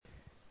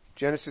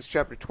Genesis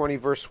chapter 20,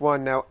 verse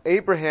 1. Now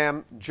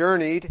Abraham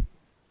journeyed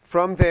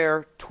from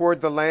there toward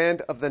the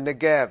land of the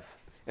Negev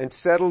and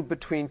settled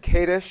between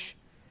Kadesh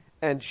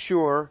and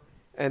Shur,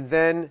 and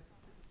then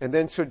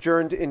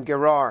sojourned in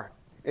Gerar.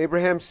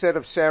 Abraham said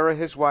of Sarah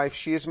his wife,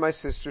 "She is my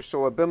sister."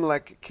 So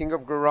Abimelech, king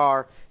of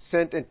Gerar,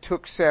 sent and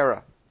took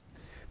Sarah.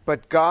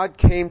 But God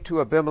came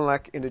to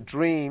Abimelech in a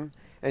dream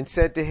and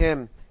said to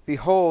him,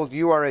 "Behold,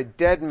 you are a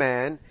dead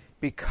man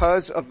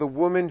because of the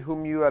woman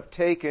whom you have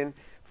taken,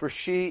 for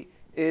she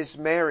is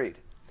married."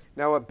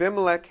 Now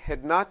Abimelech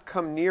had not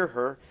come near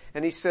her,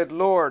 and he said,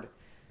 "Lord,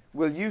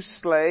 will you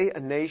slay a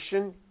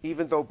nation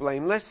even though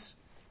blameless?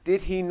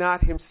 Did he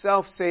not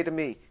himself say to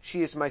me,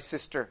 'She is my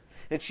sister'?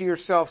 And she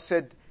herself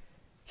said,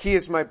 'He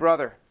is my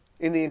brother'?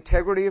 In the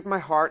integrity of my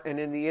heart and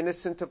in the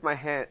innocence of my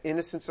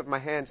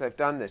hands I've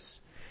done this."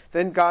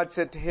 Then God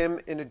said to him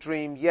in a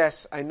dream,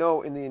 "Yes, I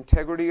know in the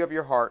integrity of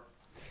your heart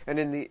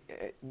and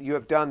you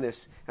have done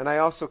this, and I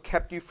also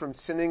kept you from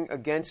sinning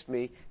against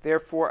me,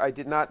 therefore I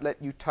did not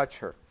let you touch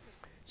her."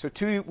 So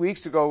 2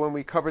 weeks ago when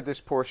we covered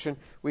this portion,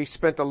 we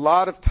spent a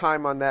lot of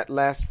time on that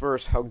last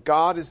verse, how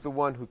God is the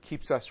one who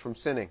keeps us from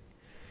sinning.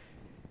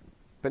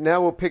 But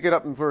now we'll pick it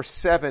up in verse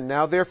 7.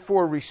 "Now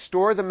therefore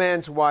restore the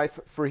man's wife,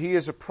 for he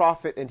is a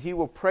prophet, and he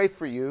will pray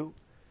for you,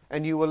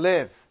 and you will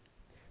live.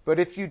 But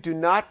if you do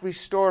not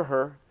restore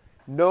her,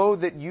 know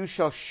that you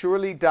shall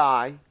surely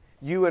die,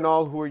 you and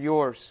all who are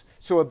yours."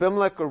 So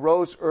Abimelech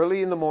arose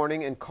early in the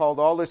morning and called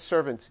all his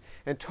servants,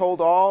 and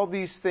told all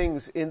these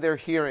things in their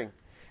hearing.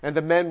 And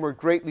the men were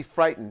greatly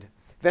frightened.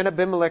 Then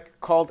Abimelech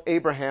called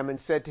Abraham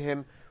and said to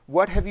him,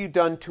 "What have you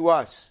done to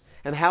us?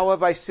 And how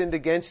have I sinned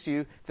against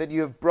you, that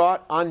you have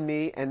brought on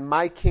me and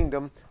my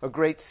kingdom a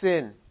great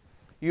sin?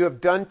 You have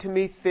done to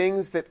me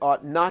things that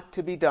ought not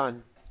to be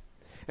done."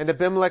 And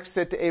Abimelech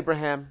said to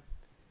Abraham,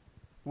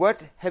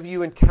 "What have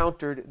you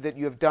encountered that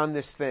you have done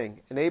this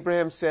thing?" And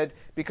Abraham said,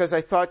 "Because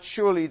I thought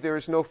surely there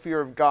is no fear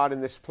of God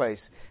in this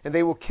place, and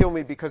they will kill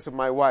me because of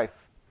my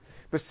wife.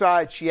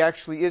 Besides, she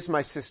actually is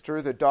my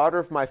sister, the daughter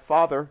of my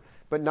father,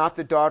 but not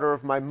the daughter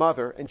of my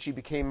mother, and she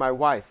became my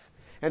wife.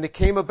 And it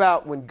came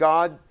about when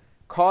God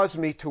caused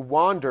me to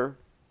wander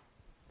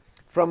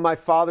from my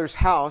father's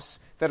house,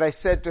 that I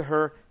said to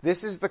her,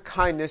 'This is the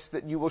kindness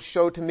that you will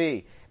show to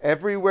me.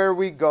 Everywhere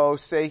we go,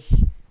 say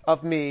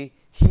of me,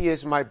 he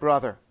is my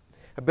brother.'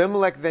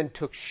 Abimelech then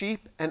took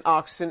sheep and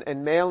oxen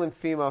and male and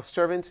female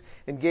servants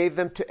and gave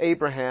them to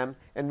Abraham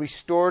and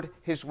restored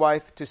his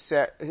wife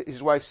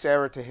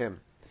Sarah to him.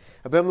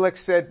 Abimelech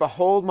said,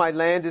 'Behold, my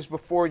land is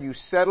before you.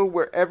 Settle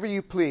wherever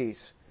you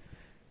please.'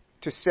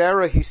 To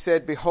Sarah he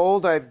said,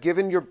 'Behold, I have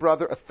given your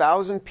brother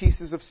 1,000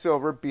 pieces of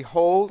silver.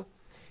 Behold,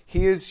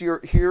 it is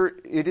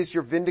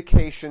your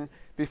vindication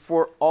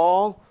before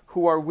all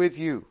who are with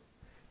you.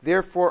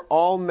 Therefore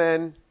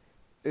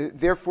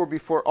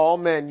before all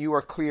men you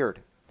are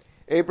cleared.'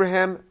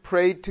 Abraham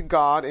prayed to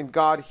God, and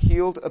God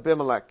healed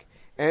Abimelech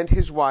and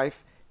his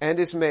wife and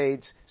his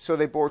maids, so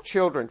they bore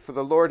children, for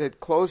the Lord had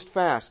closed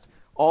fast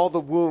all the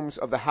wombs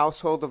of the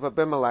household of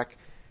Abimelech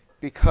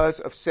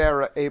because of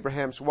Sarah,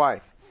 Abraham's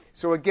wife."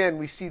 So again,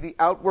 we see the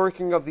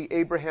outworking of the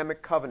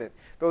Abrahamic covenant.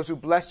 Those who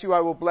bless you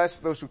I will bless,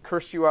 those who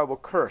curse you I will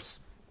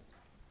curse.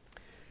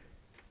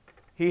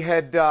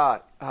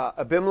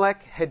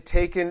 Abimelech had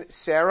taken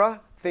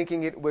Sarah,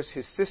 thinking it was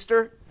his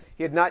sister.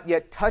 He had not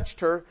yet touched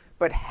her,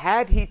 but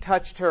had he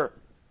touched her,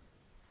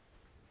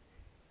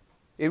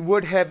 it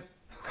would have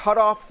cut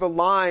off the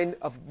line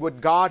of what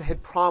God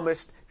had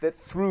promised, that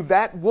through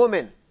that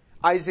woman,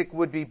 Isaac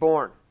would be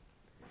born.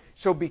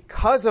 So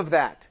because of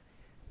that,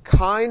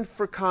 kind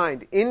for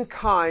kind, in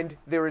kind,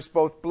 there is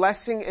both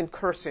blessing and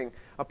cursing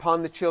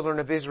upon the children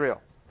of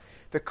Israel.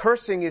 The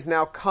cursing is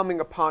now coming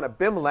upon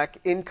Abimelech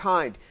in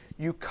kind.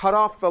 You cut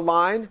off the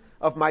line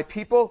of my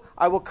people,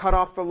 I will cut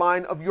off the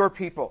line of your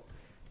people.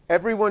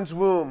 Everyone's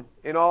womb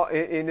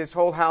in his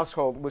whole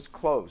household was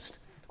closed.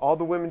 All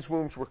the women's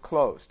wombs were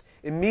closed.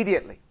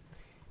 Immediately.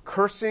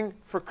 Cursing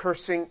for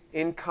cursing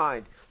in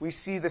kind. We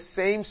see the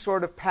same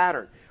sort of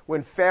pattern.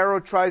 When Pharaoh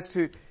tries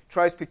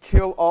to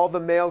kill all the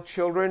male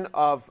children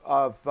of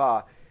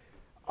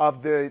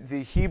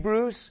the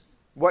Hebrews,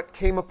 what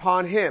came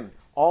upon him?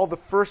 All the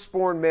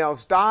firstborn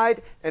males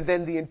died, and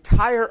then the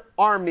entire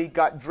army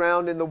got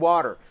drowned in the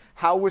water.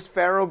 How was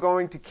Pharaoh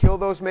going to kill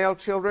those male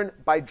children?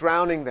 By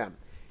drowning them.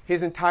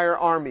 His entire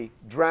army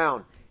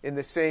drowned in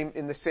the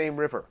same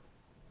river.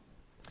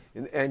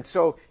 And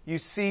so you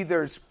see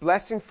there's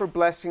blessing for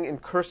blessing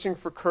and cursing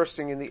for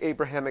cursing in the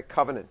Abrahamic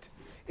covenant,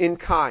 in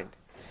kind.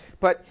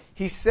 But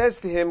he says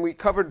to him, we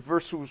covered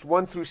verses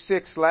 1 through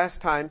 6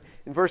 last time.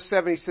 In verse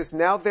 7 he says,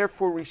 "Now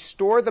therefore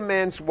restore the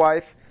man's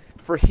wife,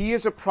 for he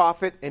is a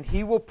prophet, and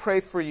he will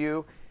pray for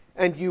you,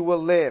 and you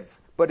will live.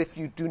 But if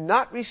you do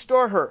not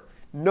restore her,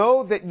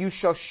 know that you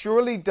shall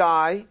surely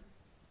die,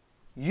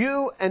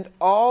 you and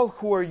all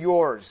who are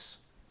yours."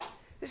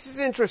 This is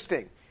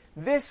interesting.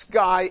 This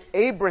guy,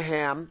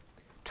 Abraham,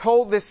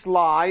 told this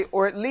lie,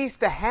 or at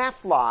least a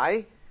half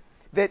lie,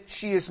 that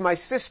she is my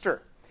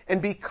sister.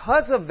 And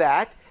because of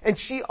that, and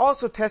she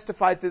also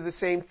testified to the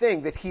same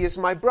thing, that he is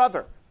my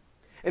brother.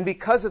 And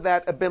because of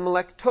that,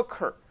 Abimelech took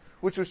her,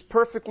 which was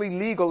perfectly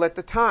legal at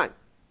the time.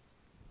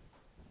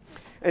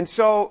 And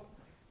so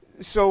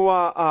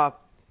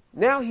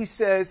now he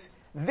says,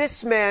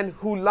 this man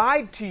who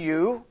lied to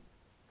you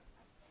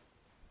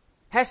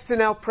has to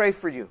now pray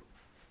for you.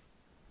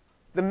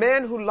 The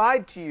man who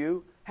lied to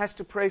you has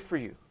to pray for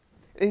you.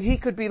 And he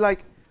could be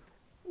like,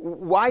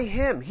 why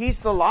him? He's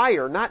the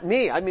liar, not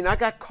me. I mean, I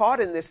got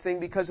caught in this thing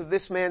because of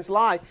this man's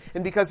lie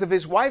and because of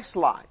his wife's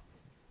lie.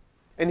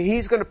 And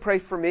he's going to pray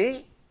for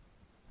me?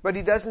 But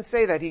he doesn't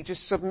say that. He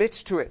just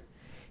submits to it.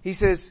 He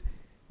says,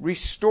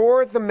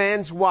 restore the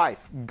man's wife.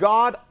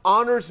 God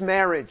honors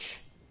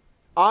marriage.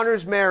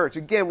 Honors marriage.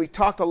 Again, we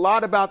talked a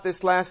lot about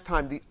this last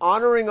time. The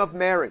honoring of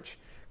marriage.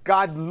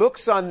 God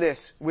looks on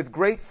this with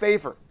great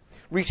favor.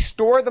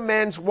 Restore the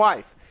man's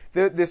wife.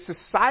 The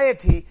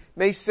society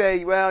may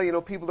say,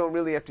 well, people don't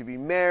really have to be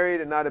married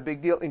and not a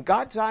big deal. In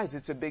God's eyes,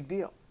 it's a big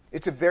deal.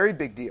 It's a very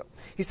big deal.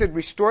 He said,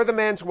 restore the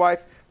man's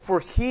wife, for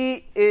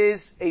he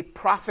is a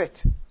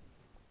prophet.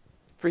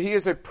 For he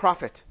is a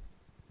prophet.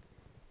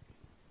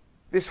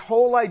 This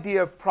whole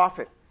idea of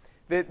prophet,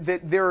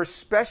 that there are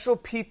special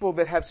people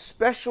that have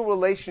special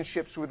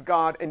relationships with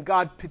God, and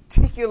God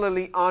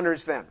particularly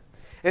honors them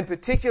and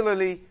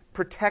particularly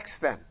protects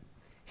them.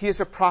 He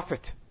is a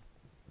prophet.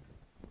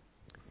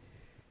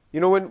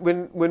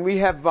 When we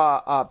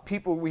have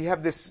people, we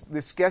have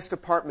this guest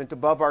apartment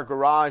above our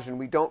garage and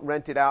we don't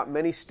rent it out.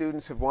 Many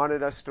students have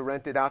wanted us to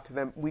rent it out to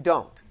them. We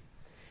don't.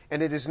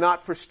 And it is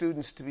not for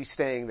students to be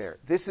staying there.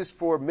 This is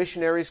for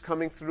missionaries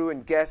coming through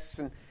and guests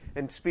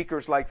and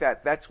speakers like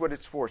that. That's what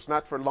it's for. It's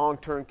not for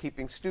long-term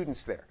keeping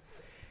students there.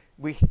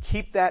 We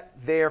keep that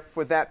there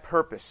for that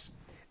purpose.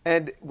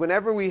 And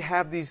whenever we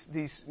have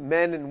these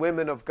men and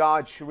women of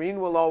God, Shireen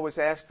will always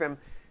ask them,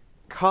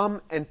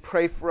 come and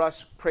pray for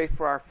us, pray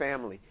for our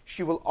family.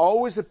 She will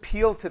always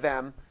appeal to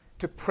them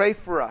to pray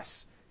for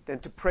us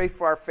and to pray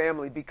for our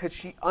family because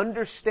she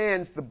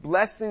understands the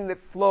blessing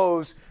that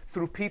flows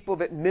through people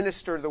that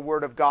minister the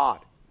Word of God.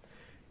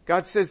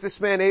 God says this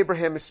man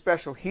Abraham is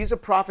special. He's a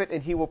prophet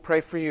and he will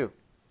pray for you.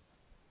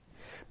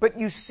 But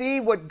you see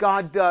what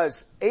God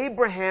does.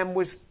 Abraham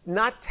was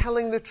not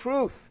telling the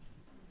truth.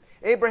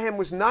 Abraham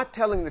was not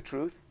telling the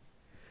truth.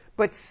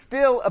 But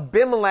still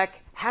Abimelech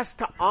has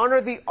to honor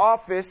the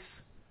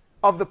office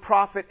of the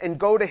prophet and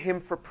go to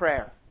him for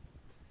prayer.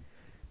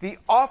 The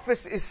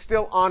office is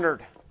still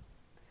honored.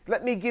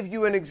 Let me give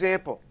you an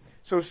example.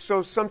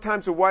 So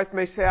sometimes a wife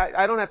may say,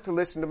 I don't have to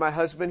listen to my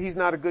husband. He's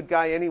not a good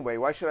guy anyway.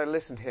 Why should I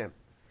listen to him?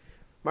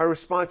 My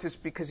response is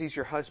because he's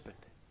your husband.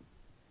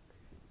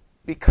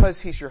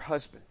 Because he's your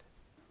husband.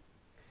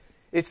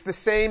 It's the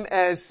same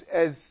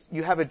as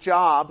you have a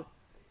job.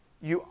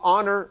 You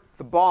honor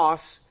the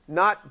boss,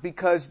 not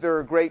because they're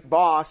a great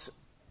boss,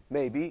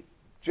 maybe,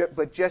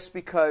 but just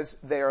because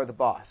they are the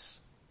boss.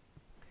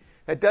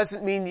 It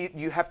doesn't mean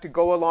you have to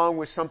go along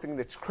with something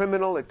that's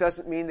criminal. It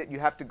doesn't mean that you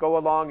have to go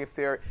along if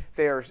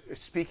they are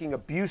speaking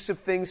abusive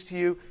things to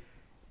you.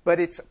 But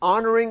it's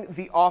honoring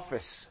the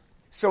office.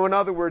 So in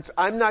other words,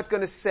 I'm not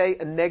going to say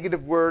a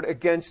negative word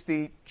against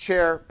the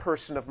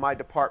chairperson of my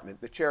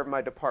department, the chair of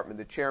my department,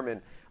 the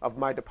chairman of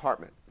my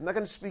department. I'm not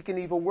going to speak an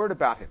evil word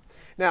about him.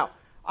 Now,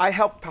 I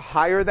helped to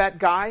hire that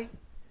guy.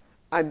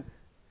 I'm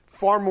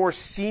far more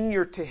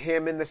senior to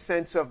him in the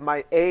sense of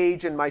my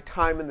age and my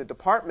time in the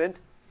department.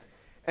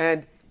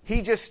 And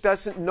he just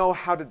doesn't know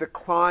how to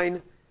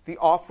decline the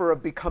offer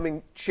of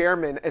becoming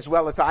chairman as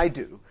well as I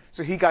do.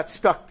 So he got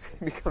stuck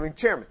becoming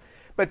chairman.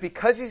 But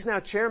because he's now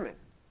chairman,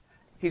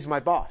 he's my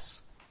boss.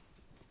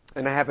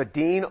 And I have a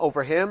dean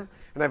over him,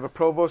 and I have a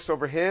provost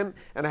over him,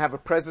 and I have a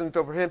president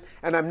over him,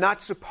 and I'm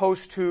not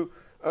supposed to,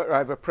 I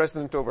have a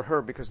president over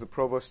her because the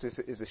provost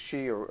is a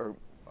she, or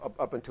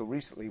up until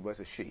recently was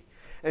a she.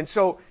 And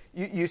so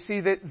you see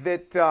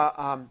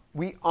that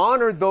we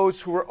honor those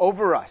who are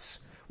over us.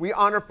 We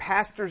honor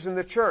pastors in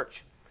the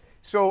church.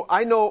 So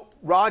I know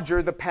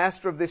Roger, the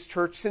pastor of this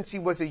church, since he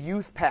was a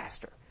youth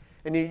pastor.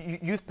 And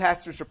youth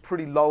pastors are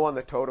pretty low on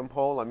the totem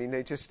pole. I mean,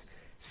 they just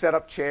set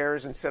up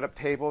chairs and set up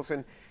tables.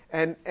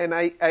 And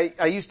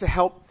I used to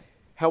help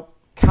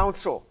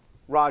counsel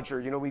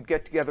Roger. We'd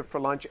get together for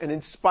lunch. And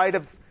in spite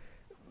of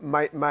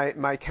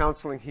my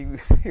counseling, he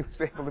was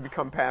able to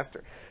become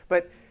pastor.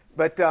 But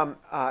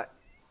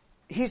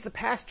he's the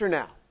pastor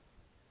now.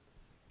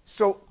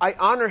 So I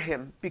honor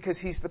him because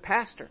he's the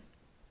pastor.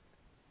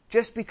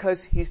 Just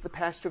because he's the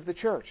pastor of the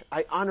church.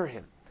 I honor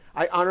him.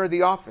 I honor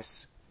the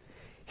office.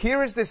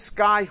 Here is this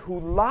guy who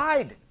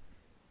lied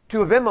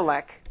to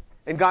Abimelech,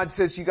 and God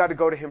says you got to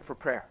go to him for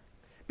prayer.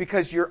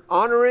 Because you're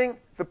honoring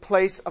the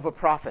place of a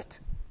prophet.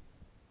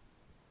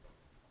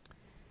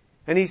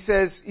 And he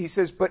says,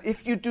 but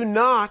if you do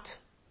not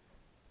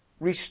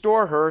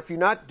restore her, if you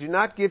do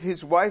not give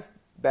his wife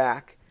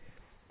back,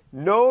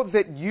 know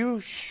that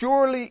you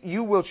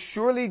will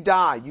surely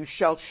die. You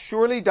shall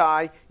surely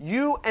die,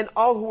 you and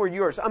all who are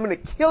yours. I'm going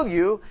to kill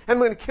you, and I'm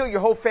going to kill your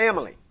whole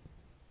family.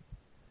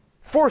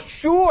 For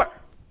sure.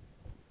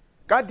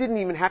 God didn't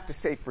even have to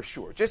say for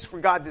sure. Just for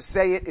God to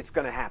say it, it's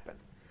going to happen.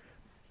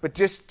 but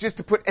just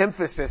to put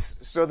emphasis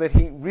so that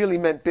he really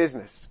meant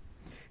business.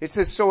 It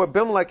says, so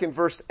Abimelech in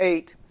verse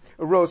 8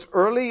 arose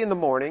early in the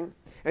morning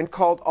and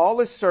called all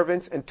his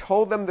servants and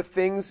told them the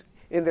things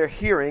in their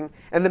hearing,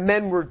 and the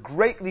men were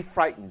greatly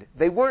frightened.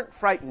 They weren't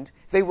frightened,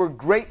 they were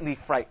greatly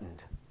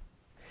frightened.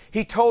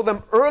 He told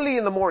them early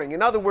in the morning.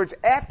 In other words,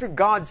 after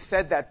God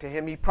said that to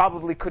him, he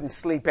probably couldn't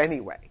sleep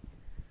anyway.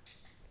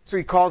 So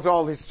he calls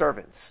all his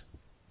servants.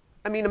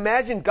 I mean,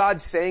 imagine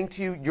God saying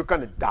to you, you're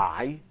going to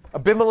die.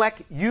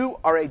 Abimelech, you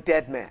are a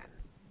dead man.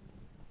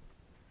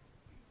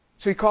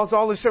 So he calls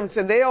all his servants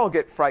and they all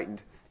get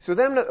frightened. So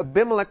then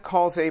Abimelech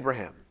calls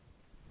Abraham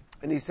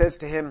and he says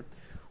to him,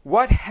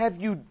 what have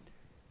you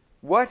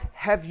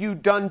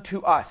done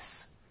to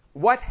us?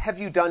 What have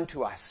you done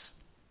to us?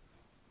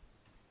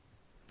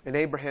 And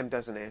Abraham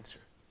doesn't answer.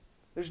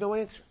 There's no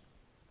answer.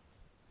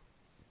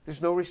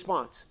 There's no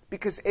response.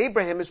 Because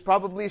Abraham is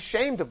probably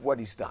ashamed of what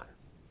he's done.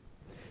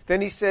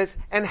 Then he says,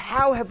 and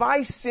how have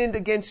I sinned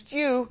against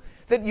you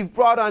that you've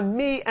brought on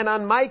me and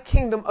on my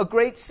kingdom a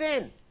great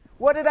sin?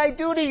 What did I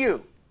do to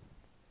you?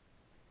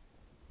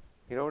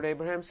 You know what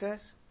Abraham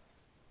says?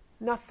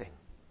 Nothing.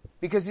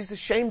 Because he's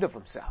ashamed of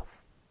himself.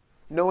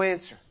 No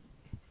answer.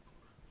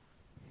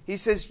 He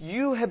says,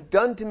 you have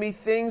done to me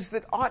things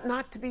that ought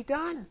not to be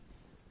done.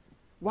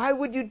 Why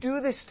would you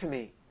do this to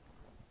me?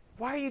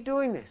 Why are you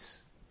doing this?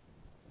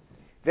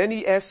 Then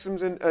he asks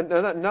him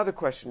another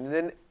question. And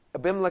then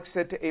Abimelech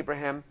said to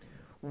Abraham,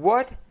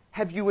 what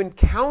have you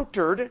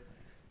encountered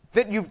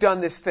that you've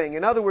done this thing?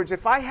 In other words,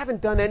 if I haven't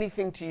done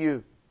anything to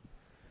you,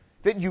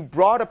 that you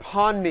brought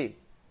upon me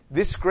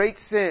this great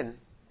sin,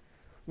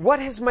 what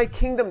has my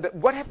kingdom done?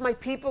 What have my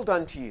people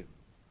done to you?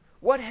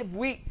 What have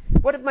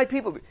my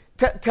people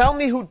done? Tell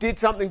me who did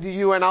something to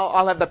you and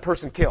I'll have that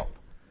person killed.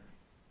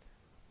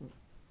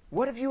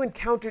 What have you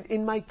encountered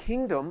in my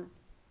kingdom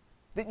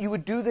that you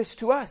would do this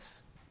to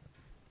us?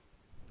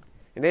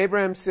 And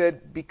Abraham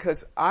said,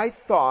 because I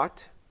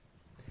thought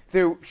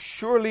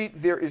surely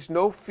there is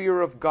no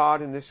fear of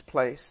God in this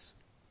place,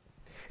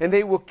 and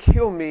they will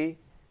kill me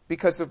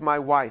because of my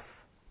wife.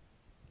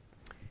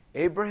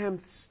 Abraham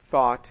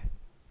thought,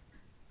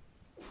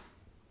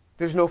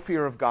 there's no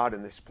fear of God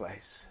in this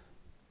place,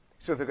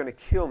 so they're going to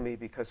kill me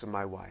because of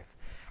my wife.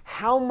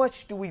 How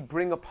much do we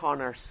bring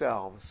upon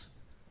ourselves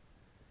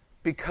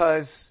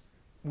because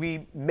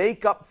we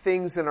make up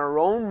things in our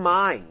own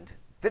mind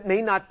that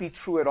may not be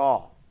true at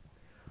all?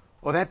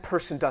 Well, that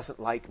person doesn't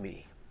like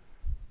me.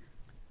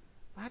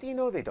 How do you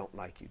know they don't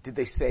like you? Did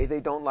they say they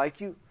don't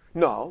like you?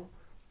 No.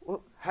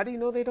 Well, how do you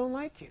know they don't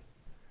like you?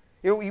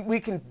 You know,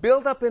 we can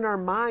build up in our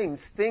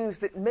minds things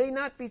that may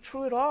not be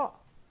true at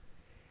all.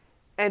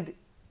 And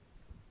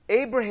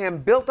Abraham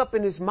built up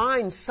in his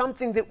mind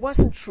something that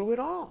wasn't true at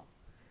all.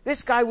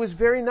 This guy was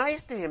very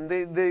nice to him.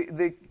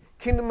 The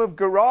kingdom of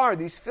Gerar,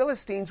 these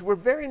Philistines, were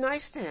very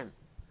nice to him.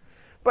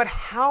 But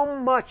how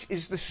much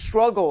is the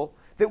struggle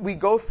that we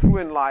go through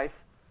in life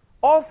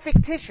all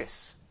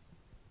fictitious?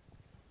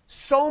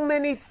 So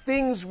many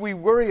things we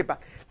worry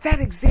about. That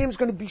exam's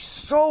going to be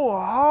so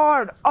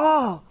hard.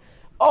 Oh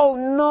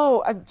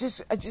no, I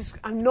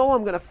know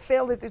I'm going to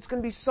fail it. It's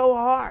going to be so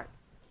hard.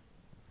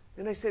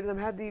 And I say to them,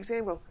 how'd the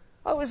exam go?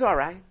 Oh, it was all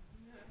right.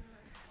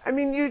 I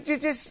mean,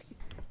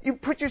 you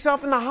put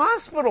yourself in the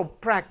hospital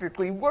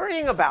practically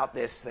worrying about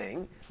this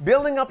thing,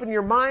 building up in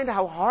your mind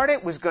how hard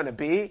it was going to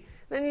be.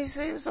 Then you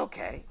say it was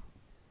okay.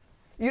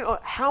 You know,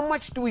 how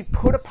much do we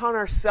put upon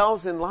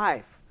ourselves in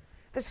life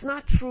that's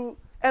not true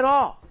at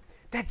all?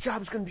 That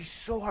job's going to be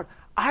so hard.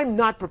 I'm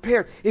not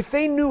prepared. If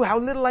they knew how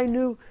little I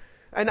knew,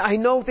 and I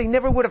know they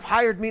never would have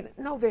hired me.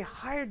 No, they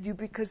hired you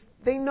because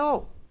they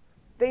know.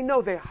 They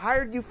know they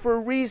hired you for a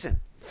reason.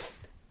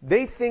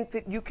 They think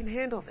that you can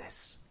handle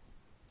this.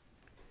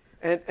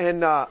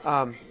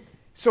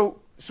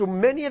 So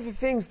many of the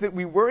things that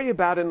we worry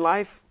about in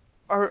life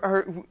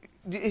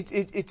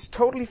it's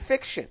totally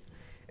fiction.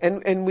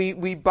 And we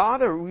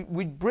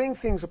bring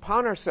things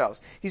upon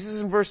ourselves. He says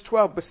in verse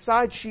 12,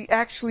 besides, she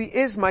actually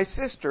is my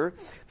sister,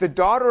 the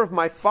daughter of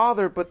my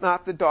father, but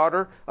not the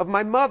daughter of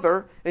my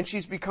mother, and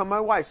she's become my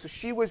wife. So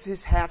she was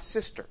his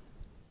half-sister.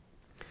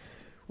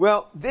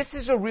 Well, this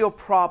is a real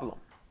problem.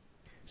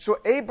 So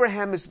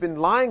Abraham has been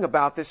lying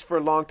about this for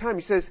a long time.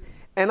 He says,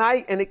 and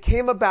it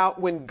came about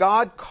when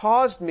God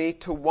caused me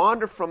to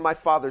wander from my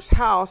father's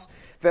house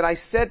that I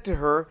said to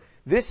her,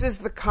 this is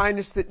the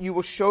kindness that you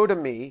will show to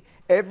me.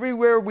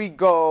 Everywhere we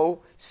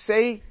go,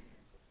 say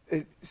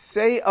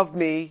of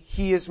me,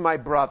 he is my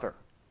brother.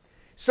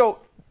 So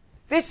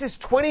this is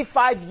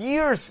 25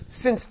 years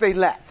since they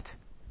left.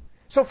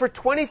 So for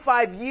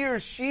 25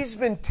 years, she's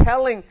been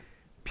telling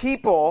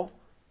people,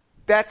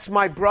 that's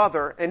my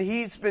brother, and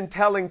he's been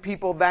telling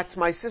people, that's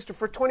my sister,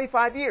 for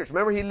 25 years.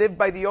 Remember, he lived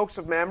by the oaks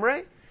of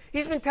Mamre?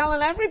 He's been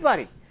telling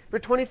everybody for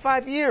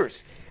 25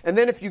 years. And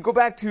then if you go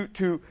back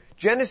to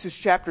Genesis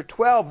chapter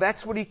 12,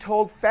 that's what he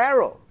told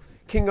Pharaoh,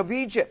 king of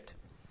Egypt.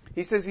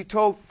 He says he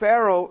told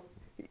Pharaoh,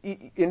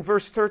 in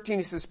verse 13,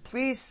 he says,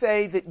 please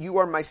say that you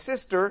are my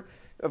sister,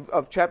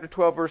 of chapter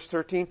 12 verse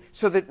 13,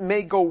 so that it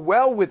may go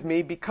well with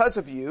me because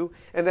of you,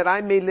 and that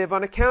I may live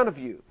on account of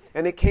you.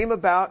 And it came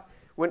about,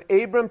 when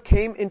Abram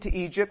came into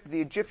Egypt,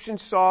 the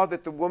Egyptians saw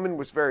that the woman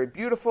was very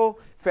beautiful.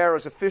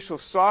 Pharaoh's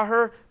officials saw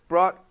her,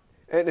 brought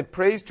and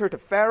praised her to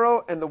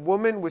Pharaoh, and the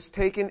woman was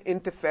taken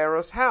into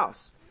Pharaoh's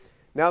house.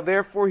 Now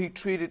therefore he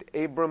treated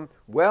Abram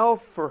well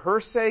for her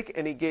sake,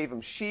 and he gave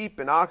him sheep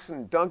and oxen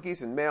and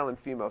donkeys and male and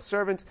female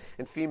servants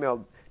and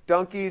female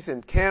donkeys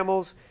and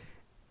camels.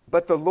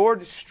 But the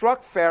Lord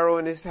struck Pharaoh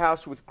and his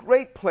house with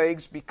great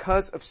plagues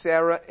because of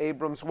Sarah,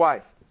 Abram's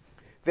wife.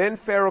 Then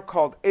Pharaoh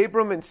called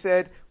Abram and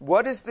said,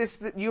 "What is this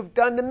that you have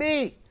done to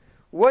me?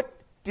 Why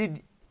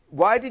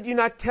didn't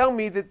you tell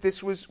me that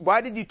this was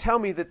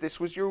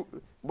your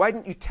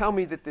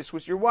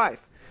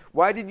wife?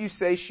 Why did you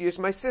say she is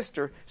my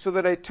sister, so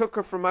that I took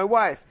her for my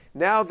wife?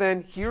 Now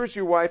then, here is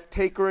your wife,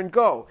 take her and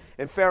go."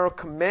 And Pharaoh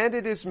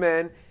commanded his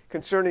men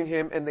concerning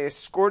him, and they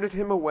escorted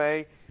him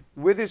away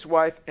with his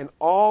wife and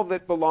all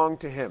that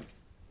belonged to him.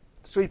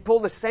 So he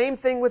pulled the same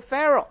thing with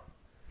Pharaoh.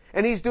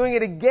 And he's doing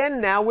it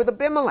again now with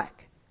Abimelech.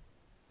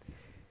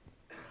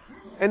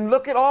 And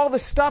look at all the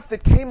stuff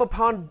that came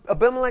upon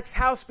Abimelech's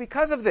house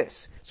because of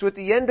this. So at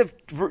the end of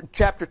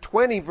chapter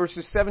 20,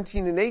 verses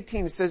 17 and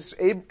 18, it says,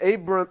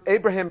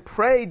 Abraham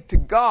prayed to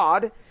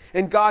God,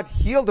 and God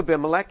healed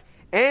Abimelech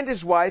and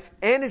his wife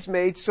and his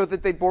maid so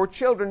that they bore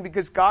children,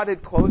 because God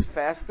had closed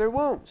fast their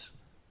wombs.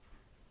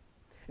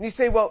 And you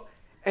say, well,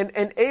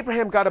 and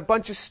Abraham got a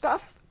bunch of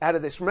stuff out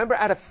of this. Remember,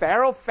 out of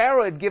Pharaoh?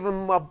 Pharaoh had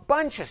given him a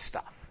bunch of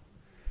stuff.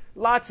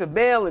 Lots of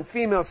male and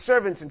female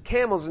servants and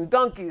camels and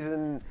donkeys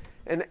and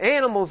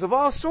animals of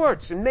all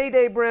sorts, and made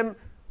Abraham,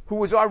 who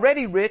was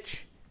already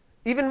rich,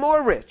 even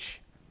more rich.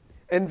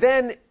 And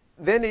then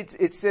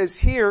it says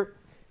here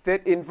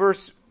that in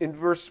verse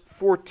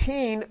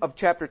 14 of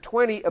chapter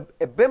 20,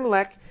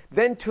 Abimelech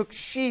then took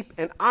sheep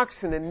and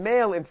oxen and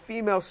male and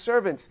female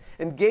servants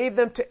and gave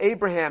them to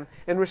Abraham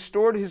and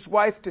restored his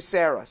wife to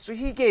Sarah. So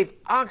he gave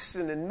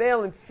oxen and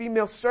male and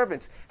female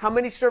servants. How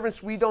many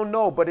servants we don't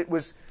know, but it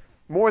was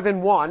more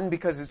than one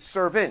because it's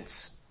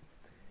servants.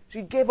 So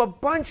he gave a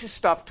bunch of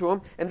stuff to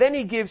him, and then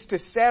he gives to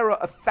Sarah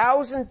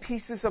 1,000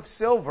 pieces of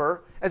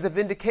silver as a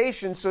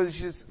vindication, so that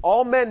she says,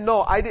 all men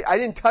know I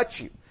didn't touch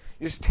you.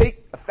 You just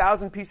take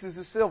 1,000 pieces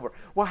of silver.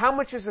 Well, how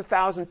much is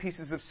 1,000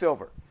 pieces of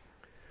silver?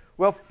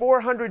 Well,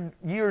 400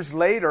 years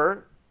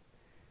later,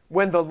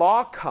 when the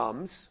law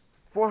comes,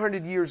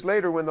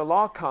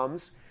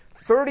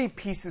 30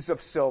 pieces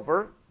of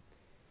silver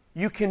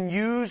you can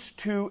use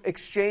to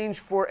exchange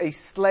for a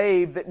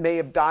slave that may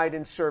have died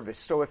in service.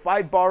 So if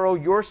I borrow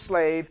your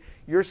slave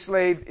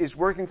is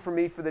working for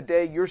me for the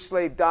day, your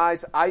slave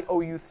dies, I owe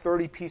you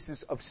 30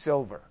 pieces of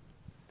silver.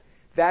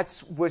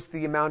 That was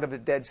the amount of a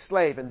dead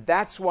slave. And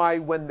that's why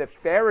when the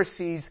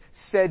Pharisees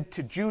said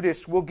to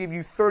Judas, we'll give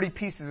you 30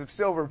 pieces of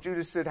silver,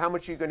 Judas said, how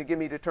much are you going to give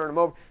me to turn him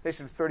over? They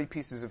said 30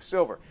 pieces of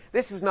silver.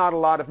 This is not a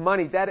lot of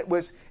money. That it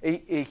was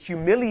a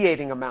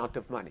humiliating amount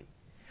of money.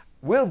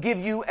 We'll give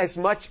you as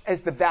much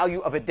as the value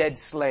of a dead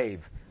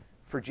slave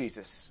for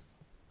Jesus.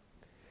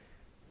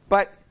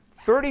 But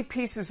 30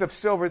 pieces of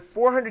silver,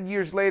 400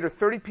 years later,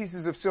 30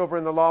 pieces of silver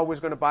in the law was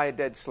going to buy a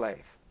dead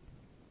slave.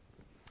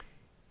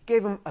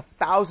 Gave him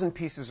 1,000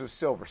 pieces of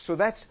silver. So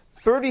that's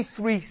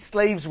 33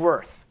 slaves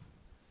worth.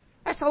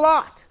 That's a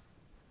lot.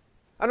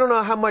 I don't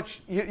know how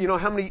much,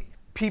 how many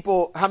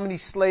people, how many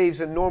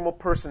slaves a normal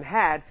person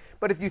had,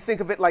 but if you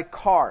think of it like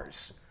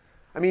cars.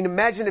 I mean,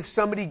 imagine if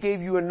somebody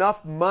gave you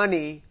enough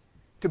money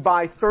to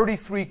buy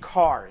 33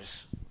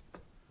 cars. I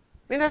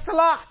mean, that's a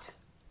lot.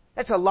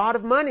 That's a lot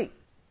of money.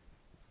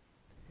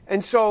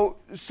 And so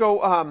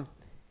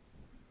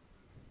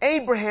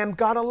Abraham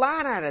got a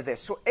lot out of this.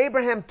 So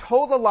Abraham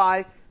told a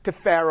lie to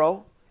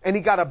Pharaoh, and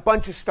he got a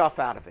bunch of stuff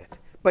out of it.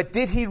 But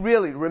did he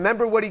really?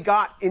 Remember what he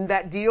got in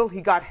that deal?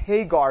 He got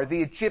Hagar,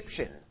 the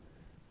Egyptian,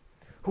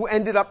 who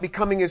ended up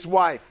becoming his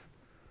wife,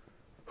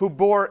 who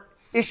bore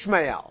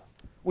Ishmael,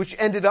 which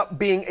ended up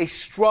being a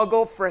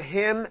struggle for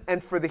him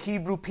and for the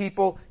Hebrew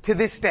people to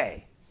this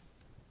day.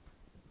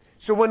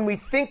 So when we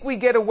think we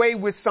get away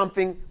with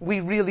something, we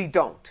really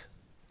don't.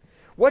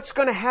 What's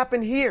going to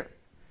happen here?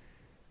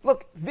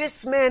 Look,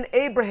 this man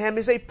Abraham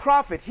is a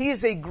prophet. He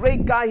is a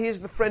great guy. He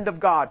is the friend of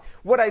God.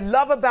 What I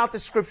love about the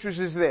scriptures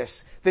is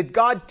this, that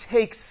God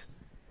takes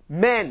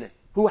men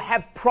who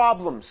have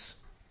problems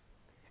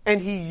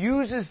and he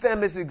uses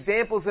them as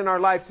examples in our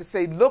life to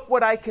say, look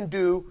what I can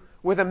do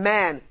with a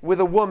man, with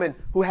a woman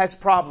who has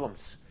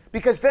problems.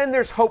 Because then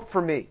there's hope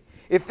for me.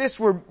 If this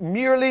were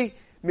merely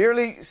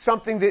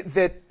something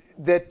that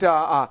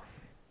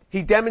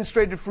he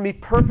demonstrated for me,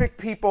 perfect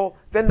people,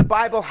 then the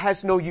Bible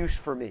has no use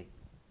for me.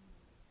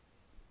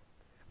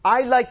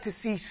 I like to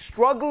see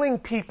struggling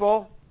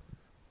people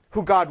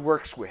who God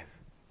works with.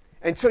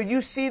 And so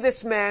you see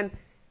this man,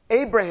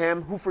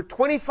 Abraham, who for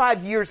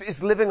 25 years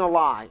is living a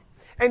lie.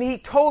 And he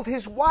told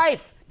his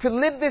wife to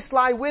live this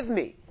lie with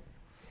me.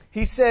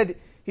 He said,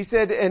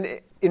 and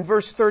in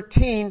verse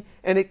 13,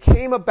 and it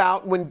came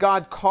about when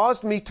God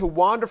caused me to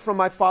wander from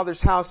my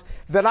father's house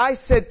that I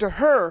said to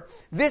her,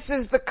 this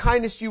is the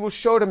kindness you will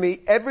show to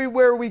me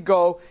everywhere we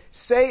go.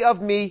 Say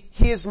of me,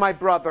 he is my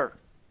brother.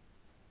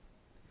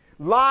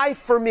 Lie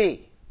for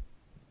me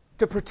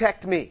to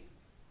protect me.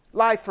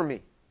 Lie for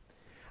me.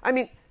 I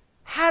mean,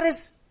 how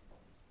does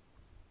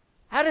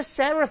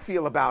Sarah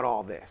feel about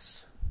all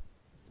this?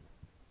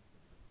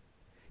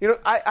 You know,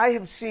 I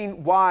have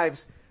seen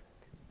wives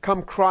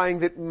come crying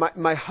that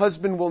my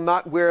husband will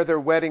not wear their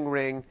wedding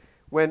ring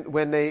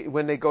when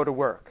they go to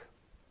work.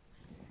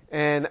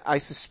 And I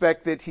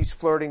suspect that he's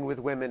flirting with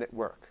women at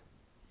work.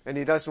 And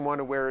he doesn't want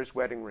to wear his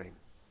wedding ring.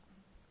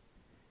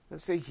 I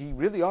say he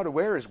really ought to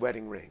wear his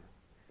wedding ring.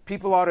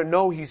 People ought to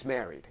know he's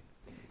married.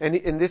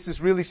 And this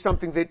is really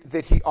something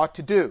that he ought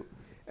to do.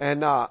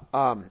 And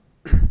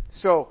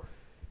so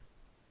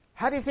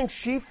how do you think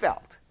she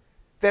felt?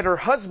 That her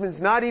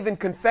husband's not even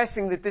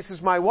confessing that this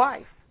is my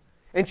wife.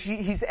 And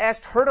he's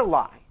asked her to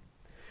lie.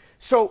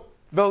 So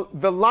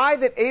the lie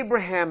that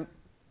Abraham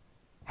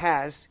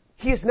has,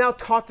 he has now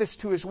taught this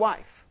to his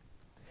wife.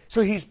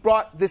 So he's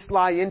brought this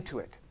lie into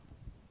it.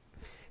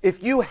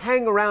 If you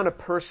hang around a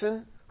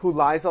person who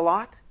lies a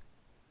lot,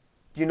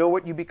 do you know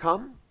what you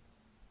become?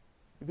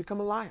 You become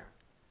a liar.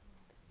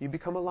 You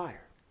become a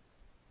liar.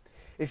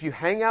 If you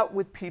hang out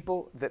with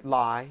people that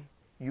lie,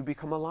 you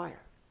become a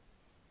liar.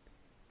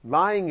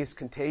 Lying is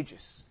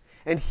contagious.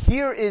 And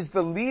here is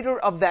the leader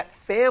of that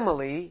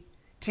family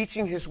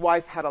teaching his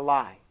wife how to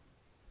lie.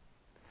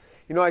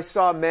 You know, I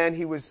saw a man,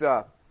 he was,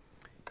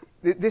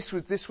 this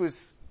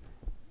was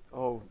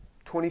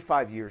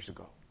 25 years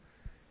ago.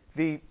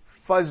 The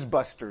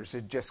Fuzzbusters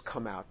had just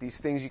come out. These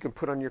things you can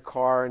put on your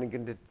car and it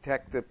can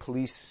detect the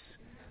police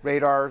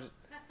radars.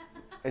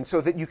 And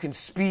so that you can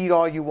speed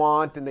all you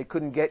want and they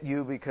couldn't get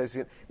you because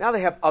now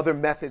they have other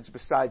methods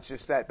besides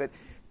just that. But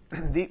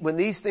when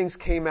these things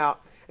came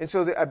out, and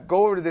so I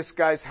go over to this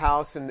guy's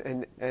house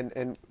and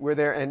we're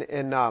there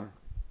and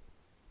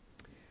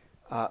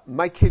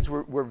my kids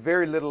were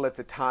very little at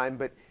the time,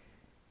 but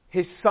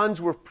his sons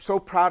were so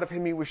proud of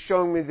him. He was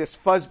showing me this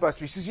Fuzzbuster.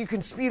 He says, you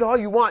can speed all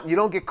you want and you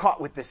don't get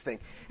caught with this thing.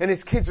 And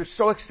his kids are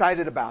so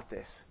excited about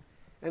this.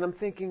 And I'm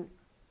thinking,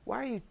 why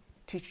are you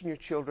teaching your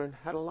children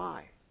how to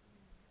lie?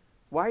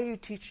 Why are you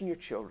teaching your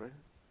children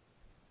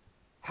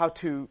how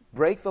to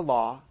break the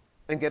law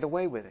and get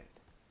away with it?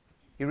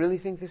 You really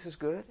think this is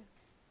good?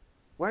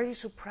 Why are you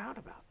so proud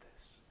about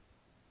this?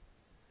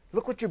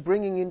 Look what you're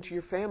bringing into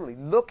your family.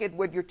 Look at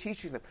what you're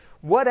teaching them.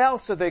 What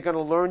else are they going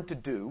to learn to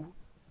do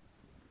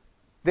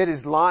that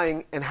is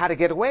lying and how to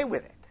get away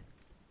with it?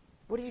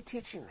 What are you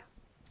teaching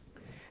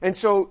them? And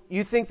so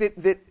you think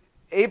that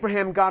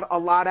Abraham got a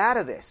lot out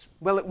of this.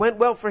 Well, it went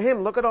well for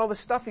him. Look at all the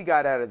stuff he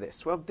got out of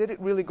this. Well, did it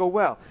really go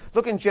well?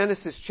 Look in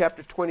Genesis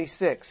chapter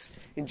 26.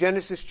 In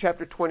Genesis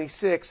chapter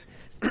 26,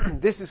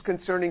 this is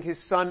concerning his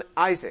son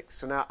Isaac.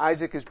 So now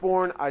Isaac is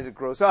born, Isaac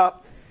grows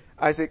up,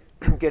 Isaac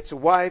gets a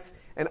wife,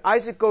 and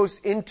Isaac goes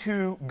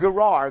into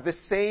Gerar, the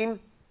same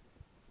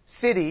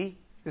city,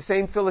 the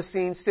same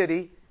Philistine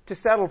city, to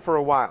settle for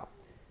a while.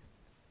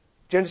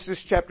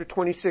 Genesis chapter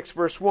 26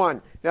 verse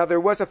 1. Now there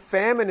was a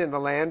famine in the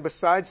land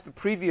besides the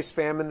previous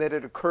famine that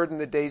had occurred in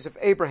the days of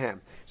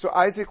Abraham. So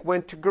Isaac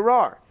went to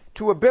Gerar,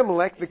 to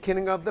Abimelech, the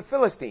king of the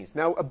Philistines.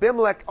 Now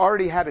Abimelech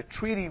already had a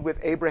treaty with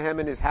Abraham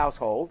and his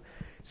household.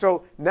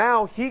 So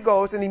now he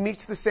goes and he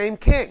meets the same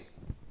king.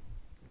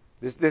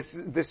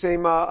 The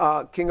same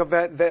king of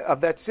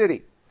that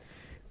city.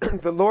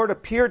 The Lord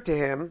appeared to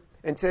him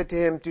and said to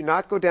him, do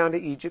not go down to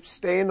Egypt,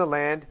 stay in the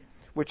land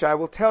which I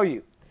will tell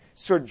you.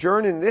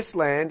 Sojourn in this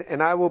land,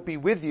 and I will be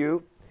with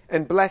you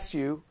and bless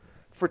you.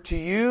 For to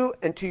you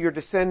and to your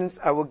descendants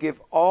I will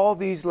give all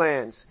these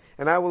lands,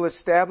 and I will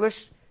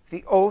establish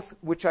the oath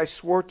which I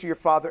swore to your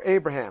father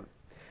Abraham.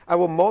 I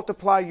will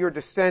multiply your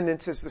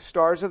descendants as the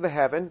stars of the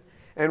heaven,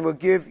 and will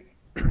give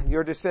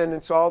your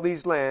descendants all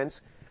these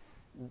lands.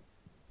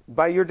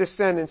 By your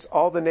descendants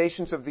all the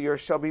nations of the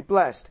earth shall be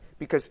blessed,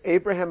 because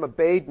Abraham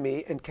obeyed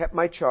me and kept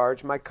my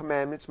charge, my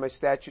commandments, my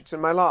statutes,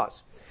 and my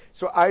laws.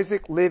 So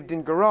Isaac lived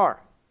in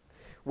Gerar.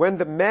 When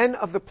the men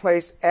of the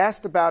place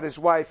asked about his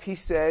wife, he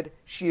said,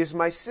 she is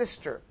my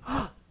sister.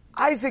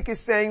 Isaac is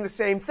saying the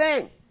same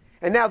thing.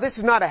 And now this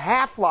is not a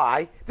half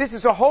lie, this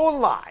is a whole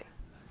lie.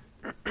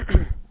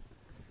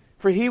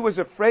 For he was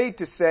afraid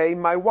to say,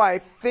 my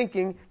wife,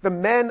 thinking the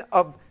men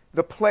of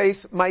the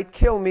place might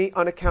kill me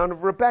on account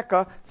of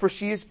Rebekah, for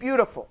she is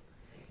beautiful.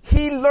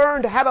 He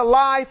learned how to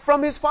lie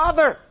from his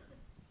father.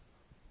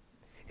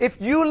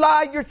 If you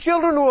lie, your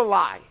children will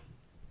lie.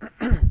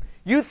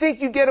 You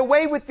think you get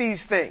away with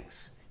these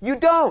things. You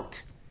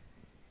don't.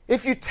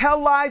 If you tell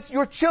lies,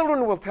 your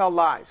children will tell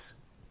lies.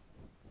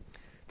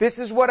 This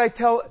is what I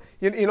tell,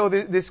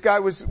 this guy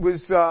was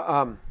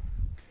going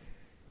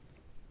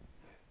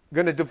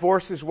to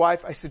divorce his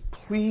wife. I said,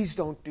 please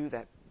don't do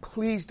that.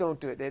 Please don't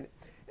do it.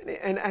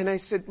 And I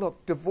said,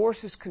 look,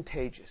 divorce is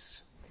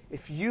contagious.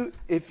 If you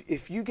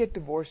get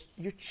divorced,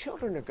 your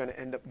children are going to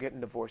end up getting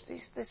divorced.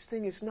 This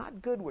thing is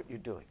not good what you're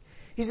doing.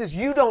 He says,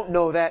 you don't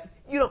know that.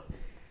 You don't.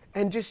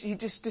 And he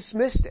just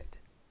dismissed it.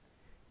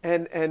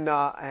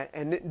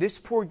 And this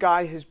poor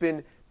guy has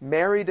been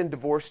married and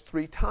divorced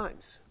 3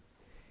 times.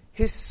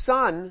 His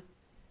son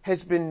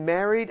has been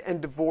married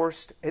and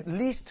divorced at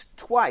least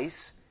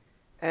twice,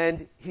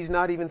 and he's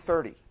not even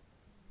 30.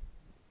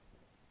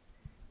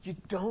 You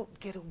don't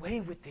get away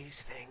with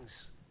these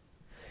things.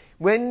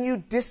 When you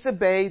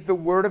disobey the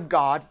word of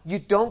God, you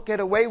don't get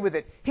away with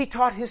it. He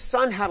taught his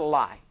son how to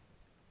lie.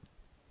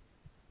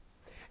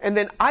 And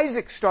then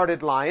Isaac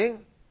started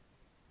lying.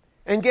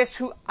 And guess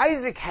who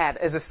Isaac had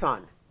as a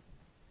son?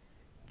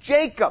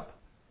 Jacob,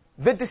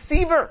 the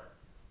deceiver,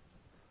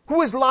 who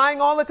was lying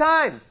all the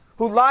time,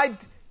 who lied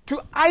to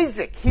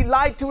Isaac. He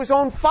lied to his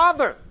own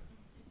father.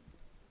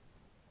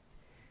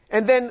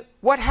 And then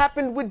what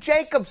happened with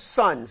Jacob's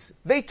sons?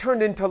 They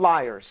turned into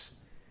liars.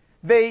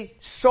 They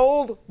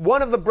sold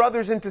one of the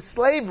brothers into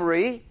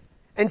slavery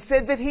and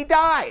said that he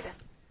died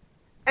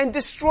and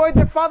destroyed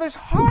their father's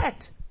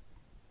heart.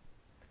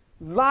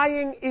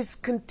 Lying is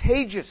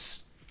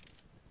contagious.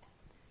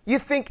 You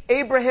think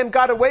Abraham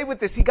got away with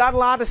this? He got a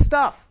lot of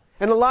stuff.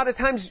 And a lot of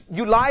times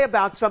you lie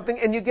about something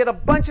and you get a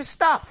bunch of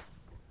stuff.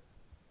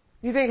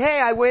 You think, hey,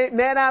 I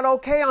made out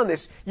okay on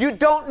this. You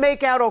don't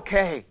make out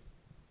okay.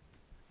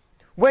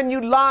 When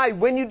you lie,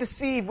 when you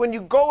deceive, when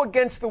you go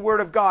against the word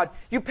of God,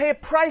 you pay a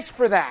price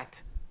for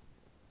that.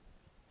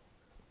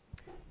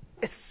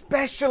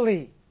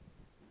 Especially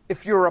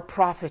if you're a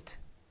prophet.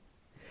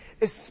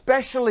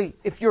 Especially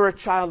if you're a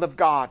child of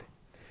God.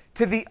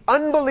 To the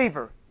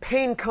unbeliever,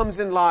 pain comes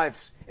in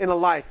a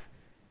life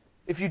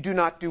if you do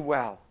not do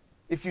well,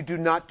 if you do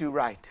not do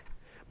right.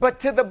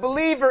 But to the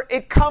believer,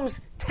 it comes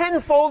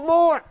tenfold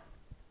more.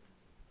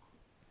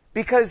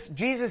 Because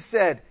Jesus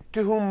said,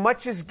 to whom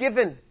much is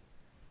given,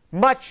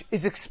 much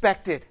is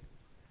expected.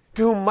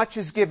 To whom much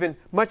is given,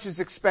 much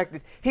is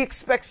expected. He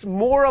expects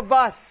more of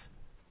us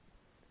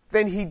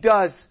than he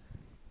does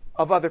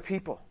of other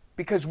people.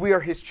 Because we are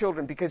his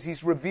children. Because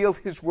he's revealed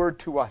his word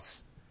to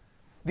us.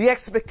 The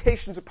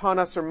expectations upon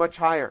us are much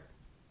higher.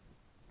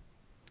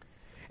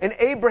 And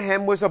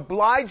Abraham was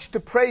obliged to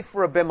pray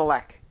for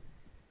Abimelech.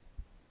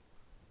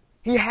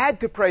 He had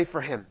to pray for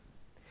him.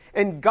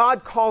 And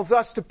God calls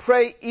us to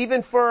pray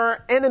even for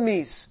our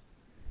enemies.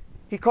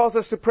 He calls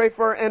us to pray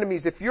for our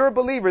enemies. If you're a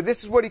believer,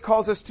 this is what he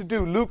calls us to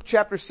do. Luke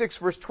chapter 6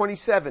 verse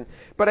 27.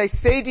 But I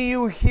say to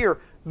you here,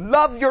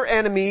 love your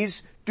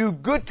enemies, do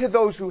good to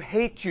those who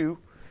hate you,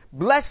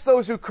 bless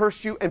those who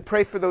curse you, and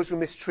pray for those who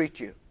mistreat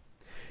you.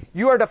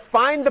 You are to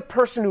find the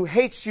person who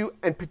hates you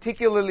and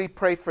particularly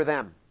pray for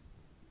them.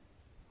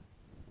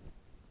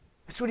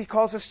 That's what he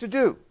calls us to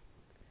do.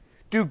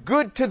 Do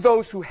good to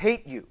those who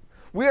hate you.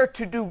 We are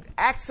to do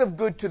acts of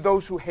good to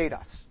those who hate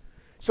us.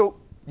 So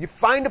you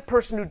find a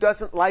person who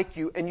doesn't like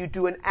you and you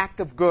do an act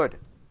of good.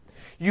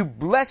 You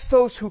bless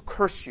those who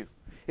curse you.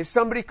 If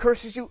somebody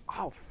curses you,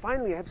 oh,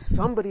 finally I have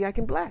somebody I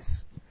can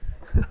bless.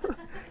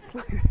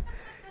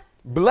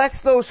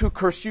 Bless those who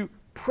curse you.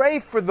 Pray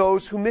for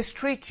those who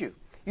mistreat you.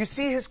 You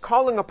see his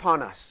calling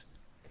upon us.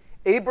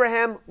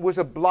 Abraham was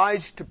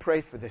obliged to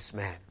pray for this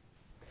man.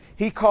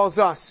 He calls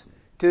us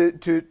to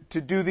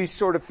do these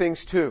sort of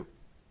things too.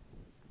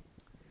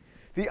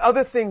 The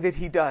other thing that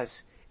he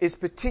does is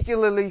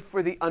particularly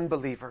for the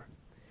unbeliever.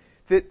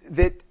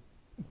 That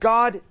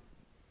God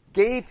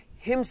gave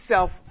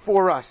himself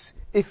for us.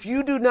 If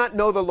you do not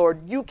know the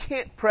Lord, you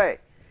can't pray.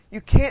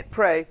 You can't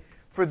pray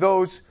for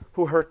those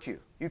who hurt you.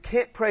 You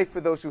can't pray for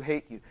those who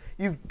hate you.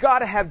 You've got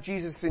to have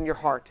Jesus in your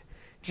heart.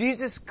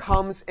 Jesus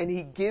comes and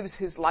he gives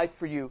his life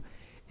for you.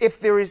 If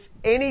there is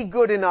any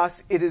good in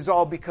us, it is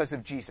all because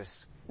of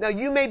Jesus. Now,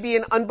 you may be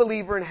an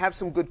unbeliever and have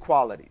some good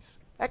qualities.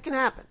 That can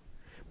happen.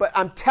 But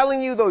I'm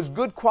telling you, those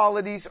good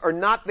qualities are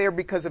not there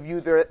because of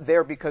you. They're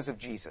there because of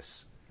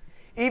Jesus.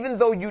 Even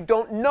though you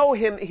don't know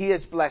him, he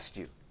has blessed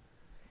you.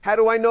 How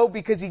do I know?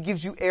 Because he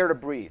gives you air to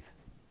breathe.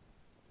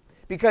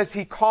 Because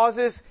he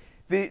causes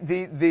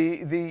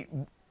the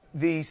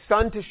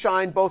sun to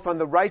shine both on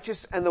the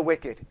righteous and the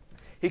wicked.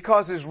 He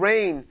causes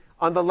rain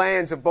on the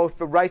lands of both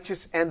the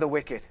righteous and the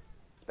wicked.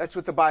 That's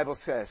what the Bible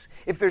says.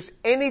 If there's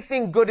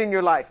anything good in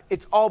your life,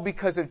 it's all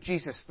because of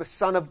Jesus. The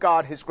Son of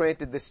God has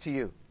granted this to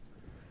you.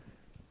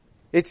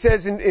 It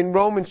says in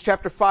Romans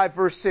chapter 5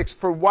 verse 6,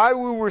 for while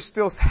we were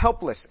still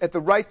helpless, at the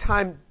right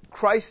time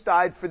Christ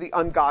died for the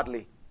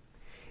ungodly.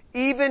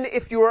 Even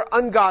if you are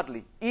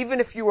ungodly, even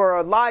if you are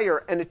a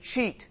liar and a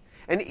cheat,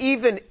 and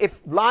even if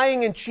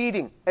lying and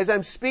cheating, as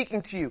I'm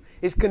speaking to you,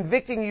 is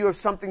convicting you of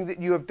something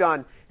that you have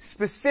done,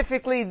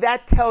 specifically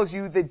that tells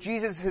you that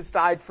Jesus has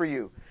died for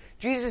you.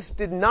 Jesus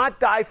did not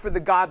die for the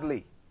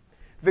godly.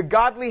 The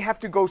godly have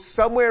to go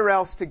somewhere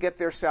else to get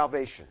their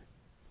salvation.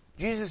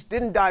 Jesus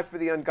didn't die for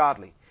the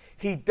ungodly.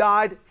 He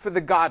died for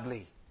the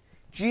godly.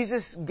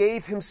 Jesus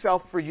gave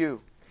himself for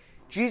you.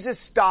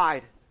 Jesus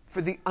died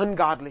for the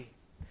ungodly.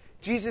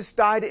 Jesus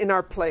died in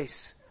our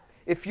place.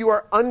 If you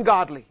are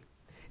ungodly,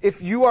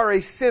 if you are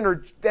a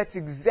sinner, that's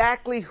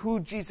exactly who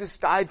Jesus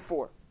died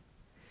for.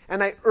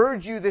 And I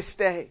urge you this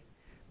day,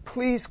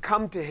 please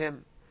come to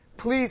him.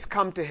 Please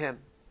come to him.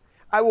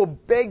 I will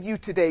beg you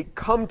today,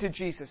 come to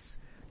Jesus.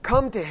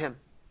 Come to him.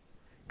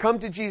 Come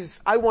to Jesus.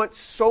 I want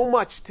so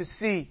much to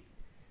see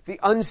the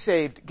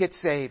unsaved get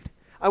saved.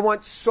 I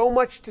want so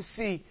much to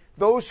see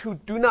those who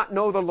do not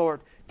know the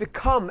Lord to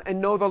come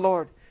and know the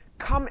Lord.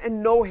 Come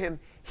and know Him.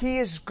 He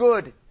is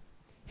good.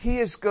 He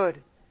is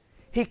good.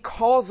 He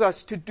calls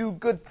us to do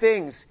good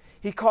things.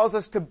 He calls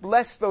us to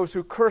bless those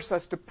who curse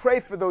us, to pray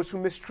for those who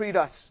mistreat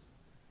us.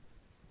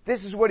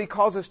 This is what He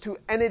calls us to,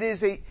 and it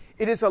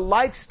is a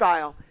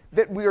lifestyle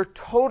that we are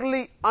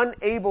totally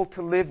unable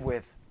to live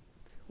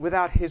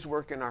without His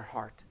work in our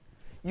heart.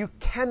 You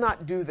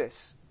cannot do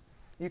this.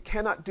 You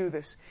cannot do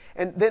this.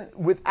 And then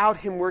without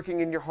Him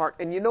working in your heart.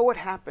 And you know what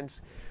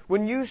happens?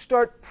 When you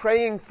start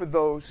praying for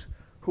those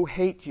who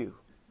hate you,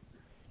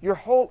 your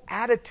whole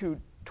attitude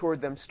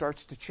toward them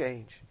starts to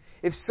change.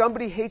 If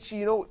somebody hates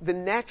you, the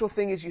natural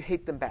thing is you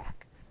hate them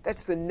back.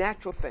 That's the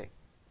natural thing.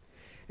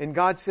 And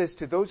God says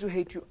to those who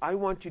hate you, I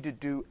want you to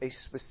do a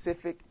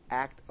specific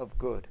act of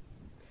good.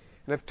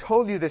 And I've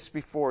told you this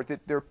before,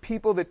 that there are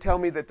people that tell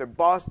me that their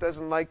boss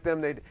doesn't like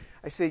them.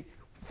 I say,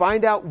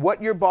 find out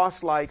what your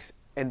boss likes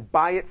and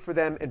buy it for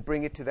them and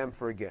bring it to them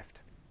for a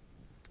gift.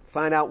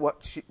 Find out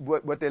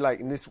what they like.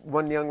 And this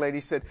one young lady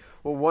said,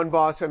 well, one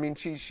boss,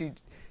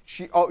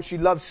 she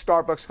loves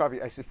Starbucks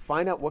coffee. I said,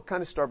 find out what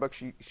kind of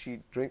Starbucks she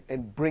drinks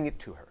and bring it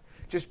to her.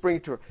 Just bring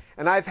it to her.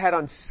 And I've had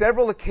on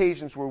several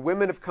occasions where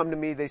women have come to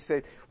me, they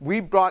say, we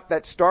brought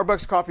that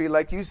Starbucks coffee,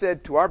 like you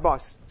said, to our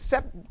boss.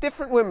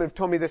 Different women have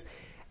told me this.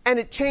 And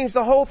it changed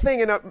the whole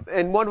thing.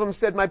 And one of them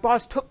said, my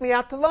boss took me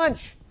out to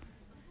lunch.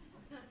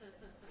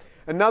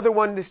 Another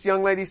one, this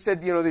young lady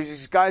said, there's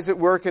these guys at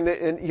work and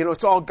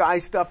it's all guy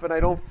stuff and I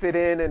don't fit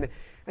in. And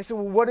I said,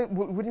 well, what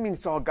do you mean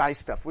it's all guy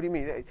stuff? What do you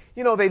mean?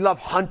 They love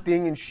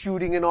hunting and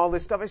shooting and all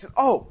this stuff. I said,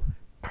 oh,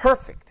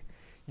 perfect.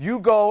 You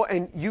go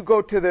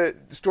to the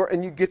store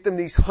and you get them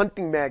these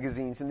hunting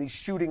magazines and these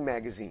shooting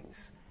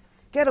magazines.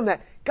 Get them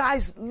that.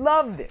 Guys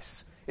love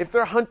this. If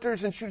they're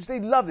hunters and shooters, they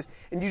love this.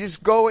 And you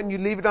just go and you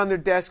leave it on their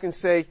desk and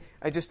say,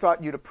 I just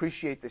thought you'd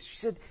appreciate this. She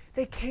said,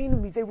 they came to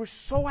me. They were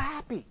so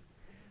happy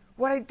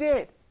what I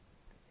did.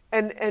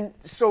 And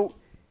so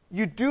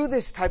you do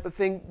this type of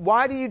thing.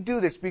 Why do you do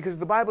this? Because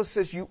the Bible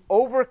says you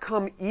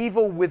overcome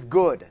evil with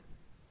good.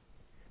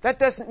 That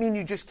doesn't mean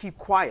you just keep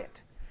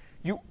quiet.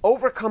 You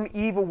overcome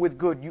evil with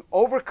good. You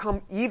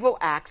overcome evil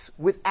acts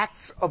with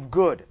acts of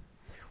good.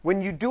 When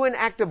you do an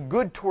act of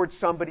good towards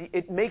somebody,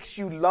 it makes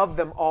you love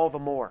them all the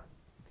more.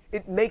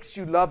 It makes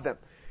you love them.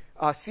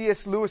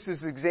 C.S.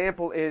 Lewis's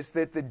example is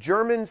that the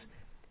Germans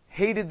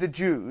hated the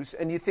Jews,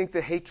 and you think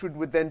the hatred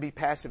would then be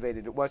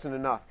pacivated. It wasn't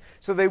enough.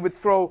 So they would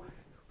throw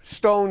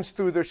stones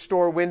through their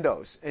store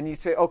windows, and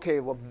you'd say,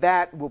 okay, well,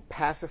 that will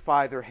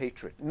pacify their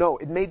hatred. No,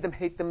 it made them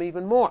hate them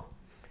even more.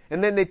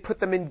 And then they put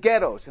them in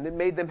ghettos, and it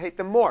made them hate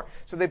them more.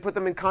 So they put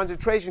them in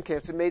concentration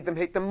camps, it made them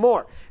hate them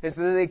more. And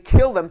so then they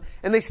killed them,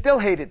 and they still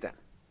hated them.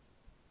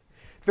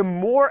 The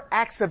more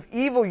acts of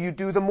evil you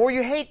do, the more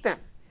you hate them.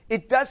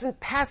 It doesn't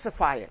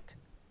pacify it.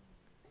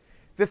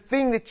 The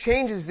thing that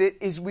changes it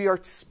is we are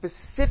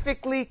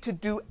specifically to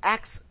do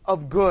acts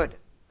of good.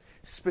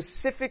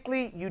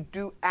 Specifically, you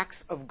do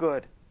acts of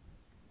good.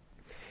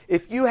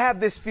 If you have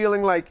this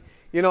feeling like,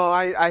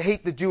 I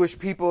hate the Jewish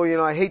people,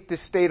 I hate the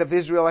state of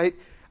Israel,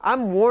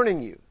 I'm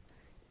warning you,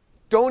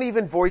 don't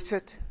even voice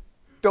it.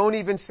 Don't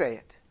even say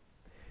it.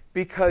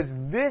 Because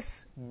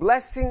this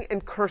blessing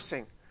and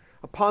cursing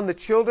upon the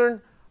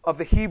children of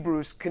the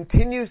Hebrews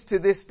continues to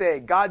this day.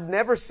 God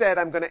never said,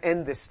 I'm going to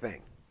end this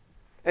thing.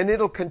 And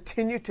it'll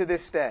continue to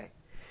this day.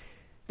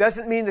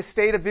 Doesn't mean the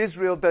state of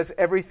Israel does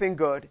everything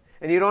good,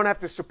 and you don't have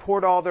to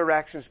support all their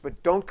actions,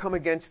 but don't come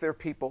against their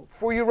people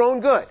for your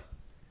own good.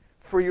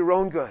 For your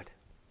own good.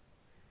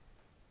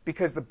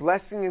 Because the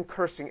blessing and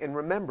cursing, and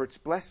remember, it's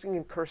blessing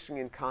and cursing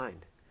in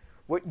kind.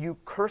 What you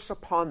curse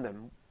upon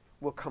them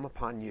will come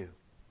upon you.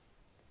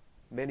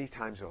 Many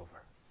times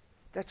over.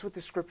 That's what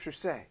the scriptures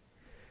say.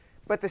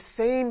 But the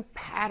same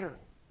pattern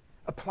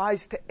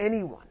applies to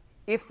anyone.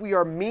 If we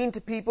are mean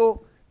to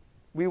people,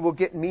 we will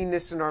get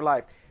meanness in our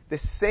life. The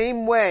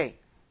same way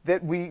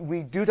that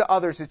we do to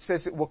others, it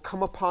says it will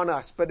come upon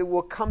us, but it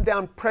will come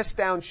down, pressed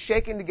down,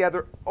 shaken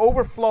together,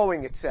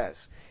 overflowing, it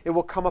says. It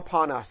will come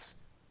upon us.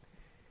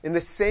 In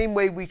the same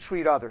way we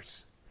treat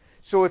others.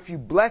 So if you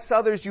bless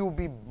others, you will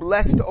be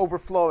blessed to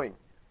overflowing.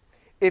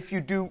 If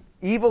you do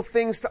evil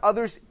things to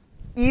others,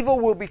 evil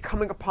will be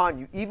coming upon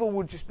you. Evil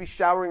will just be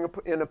showering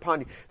in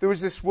upon you. There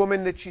was this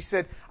woman that she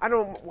said, I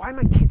don't know why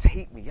my kids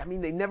hate me.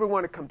 They never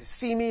want to come to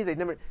see me.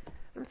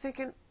 I'm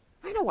thinking,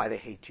 I know why they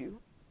hate you.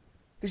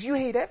 Because you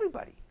hate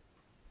everybody.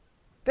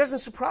 Doesn't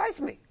surprise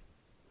me.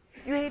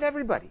 You hate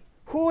everybody.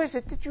 Who is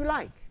it that you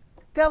like?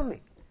 Tell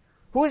me.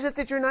 Who is it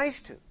that you're nice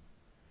to?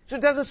 So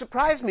it doesn't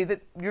surprise me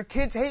that your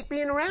kids hate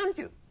being around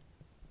you.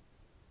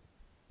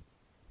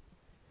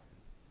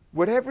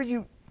 Whatever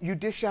you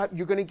dish out,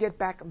 you're going to get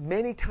back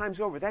many times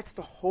over. That's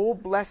the whole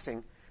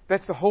blessing.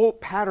 That's the whole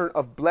pattern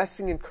of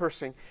blessing and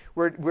cursing,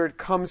 where it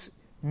comes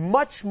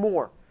much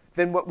more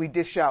than what we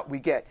dish out, we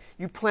get.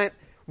 You plant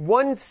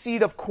one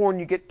seed of corn,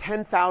 you get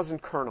 10,000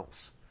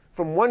 kernels.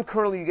 From one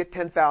kernel, you get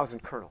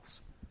 10,000 kernels.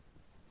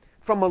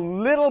 From a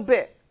little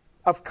bit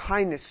of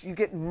kindness, you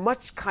get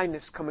much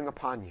kindness coming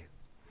upon you.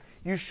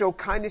 You show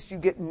kindness, you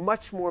get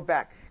much more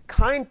back.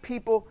 Kind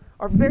people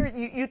are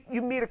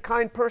you meet a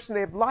kind person,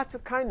 they have lots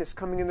of kindness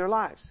coming in their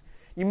lives.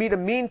 You meet a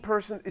mean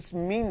person, it's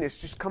meanness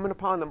just coming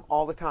upon them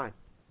all the time.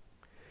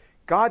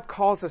 God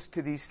calls us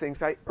to these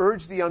things. I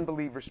urge the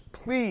unbelievers,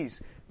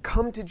 please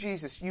come to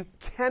Jesus. You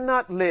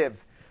cannot live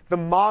the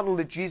model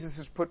that Jesus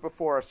has put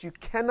before us. You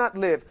cannot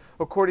live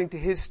according to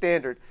His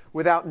standard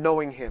without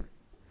knowing Him.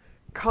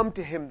 Come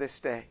to Him this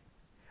day.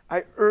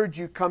 I urge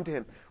you, come to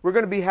Him. We're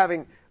going to be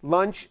having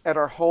lunch at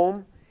our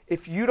home.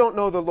 If you don't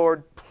know the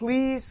Lord,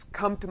 please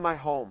come to my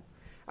home.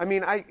 I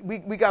mean,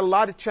 we got a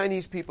lot of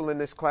Chinese people in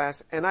this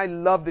class, and I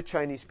love the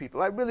Chinese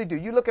people. I really do.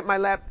 You look at my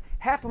lab,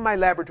 half of my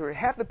laboratory,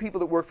 half the people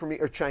that work for me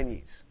are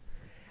Chinese.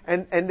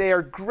 And they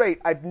are great.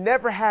 I've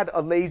never had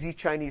a lazy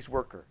Chinese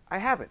worker. I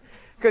haven't.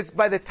 Because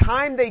by the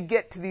time they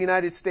get to the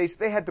United States,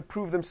 they had to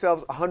prove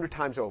themselves 100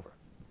 times over.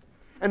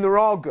 And they're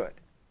all good.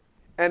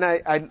 And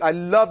I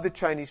love the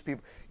Chinese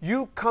people.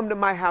 You come to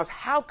my house.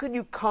 How could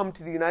you come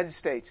to the United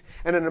States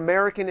and an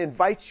American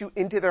invites you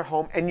into their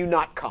home and you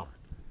not come?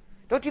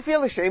 Don't you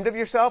feel ashamed of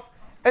yourself?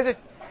 As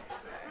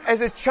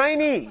a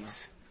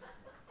Chinese,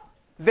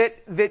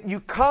 that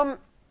you come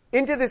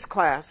into this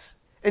class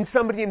and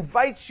somebody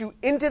invites you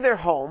into their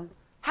home,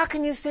 how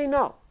can you say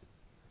no?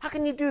 How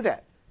can you do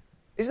that?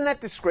 Isn't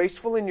that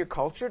disgraceful in your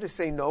culture to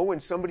say no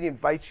when somebody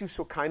invites you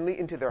so kindly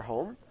into their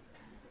home?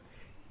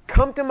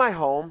 Come to my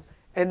home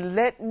and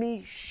let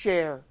me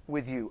share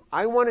with you.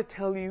 I want to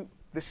tell you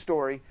the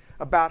story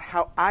about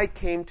how I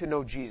came to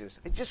know Jesus.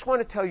 I just want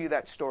to tell you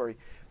that story.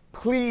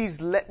 Please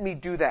let me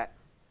do that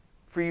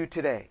for you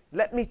today.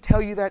 Let me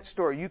tell you that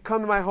story. You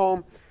come to my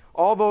home,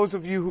 all those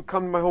of you who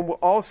come to my home will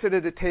all sit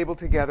at a table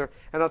together,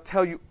 and I'll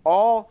tell you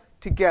all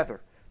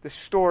together the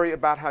story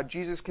about how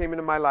Jesus came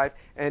into my life,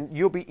 and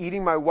you'll be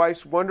eating my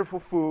wife's wonderful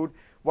food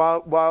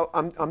while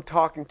I'm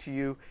talking to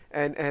you,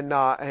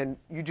 and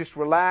you just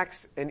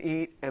relax and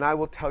eat, and I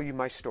will tell you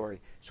my story.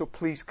 So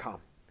please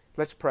come.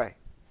 Let's pray.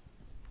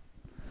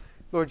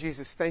 Lord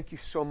Jesus, thank you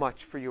so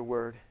much for your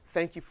word.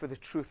 Thank you for the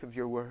truth of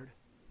your word.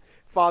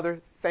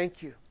 Father,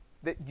 thank you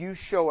that you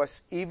show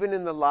us, even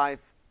in the life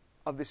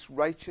of this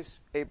righteous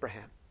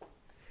Abraham,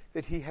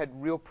 that he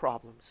had real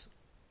problems.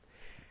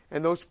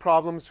 And those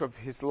problems of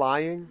his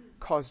lying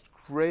caused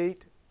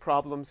great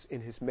problems in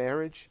his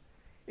marriage,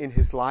 in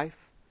his life,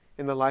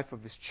 in the life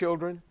of his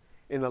children,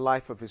 in the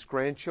life of his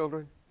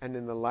grandchildren, and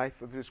in the life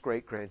of his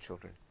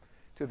great-grandchildren,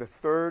 to the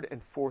third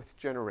and fourth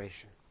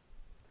generation.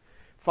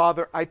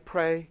 Father, I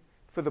pray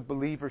for the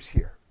believers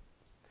here,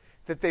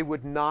 that they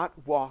would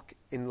not walk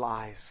in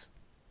lies,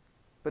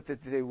 but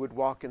that they would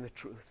walk in the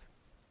truth.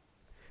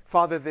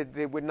 Father, that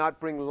they would not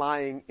bring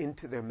lying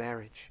into their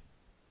marriage.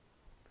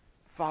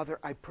 Father,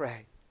 I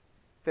pray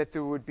that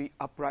there would be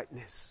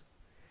uprightness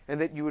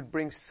and that you would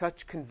bring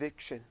such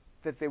conviction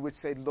that they would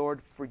say,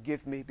 Lord,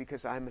 forgive me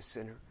because I'm a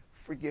sinner.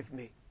 Forgive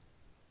me.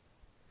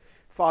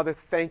 Father,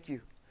 thank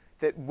you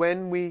that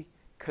when we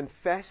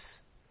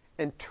confess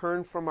and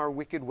turn from our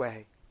wicked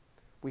way,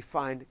 we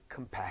find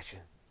compassion.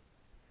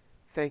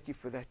 Thank you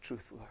for that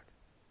truth, Lord.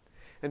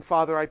 And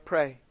Father, I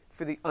pray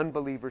for the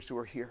unbelievers who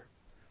are here.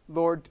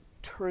 Lord,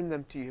 turn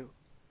them to you,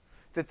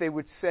 that they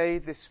would say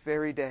this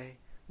very day,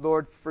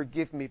 Lord,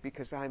 forgive me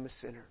because I'm a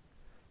sinner.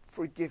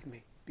 Forgive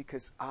me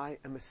because I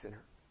am a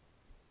sinner.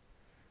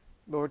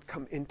 Lord,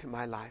 come into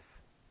my life.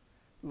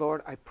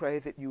 Lord, I pray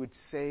that you would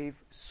save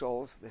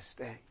souls this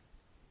day.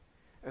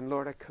 And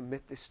Lord, I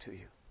commit this to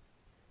you.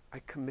 I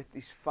commit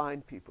these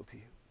fine people to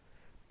you.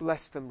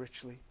 Bless them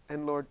richly.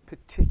 And Lord,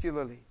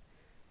 particularly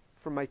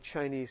for my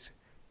Chinese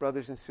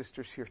brothers and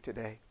sisters here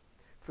today,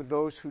 for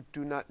those who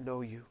do not know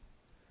you,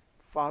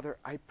 Father,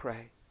 I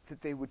pray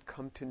that they would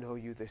come to know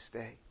you this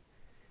day.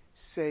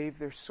 Save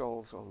their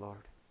souls, O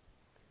Lord,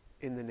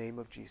 in the name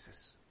of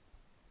Jesus.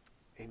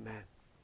 Amen.